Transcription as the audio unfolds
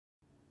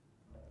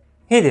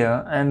Hey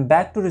there, I am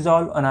back to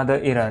resolve another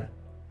error.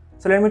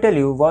 So let me tell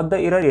you what the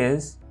error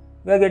is.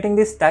 We are getting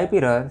this type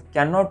error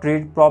cannot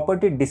read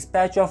property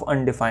dispatch of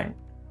undefined.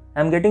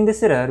 I am getting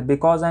this error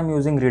because I am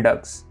using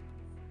Redux.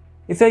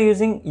 If you are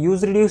using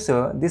use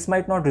reducer, this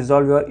might not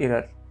resolve your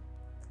error.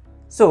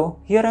 So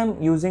here I am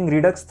using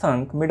Redux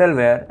Thunk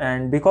middleware,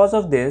 and because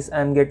of this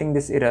I am getting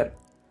this error.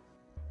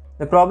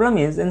 The problem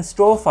is in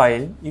store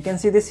file, you can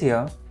see this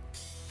here.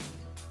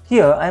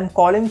 Here I am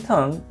calling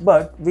Thunk,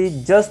 but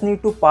we just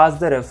need to pass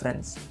the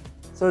reference.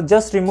 So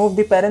just remove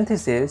the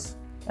parenthesis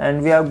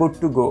and we are good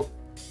to go.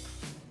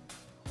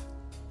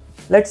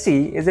 Let's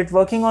see, is it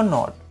working or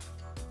not?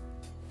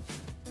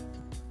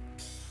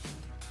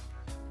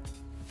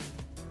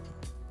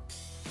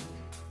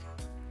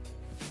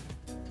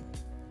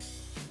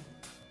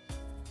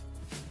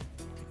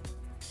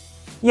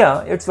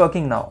 Yeah, it's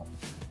working now.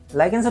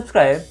 Like and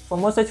subscribe for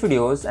more such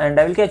videos, and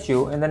I will catch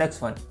you in the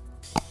next one.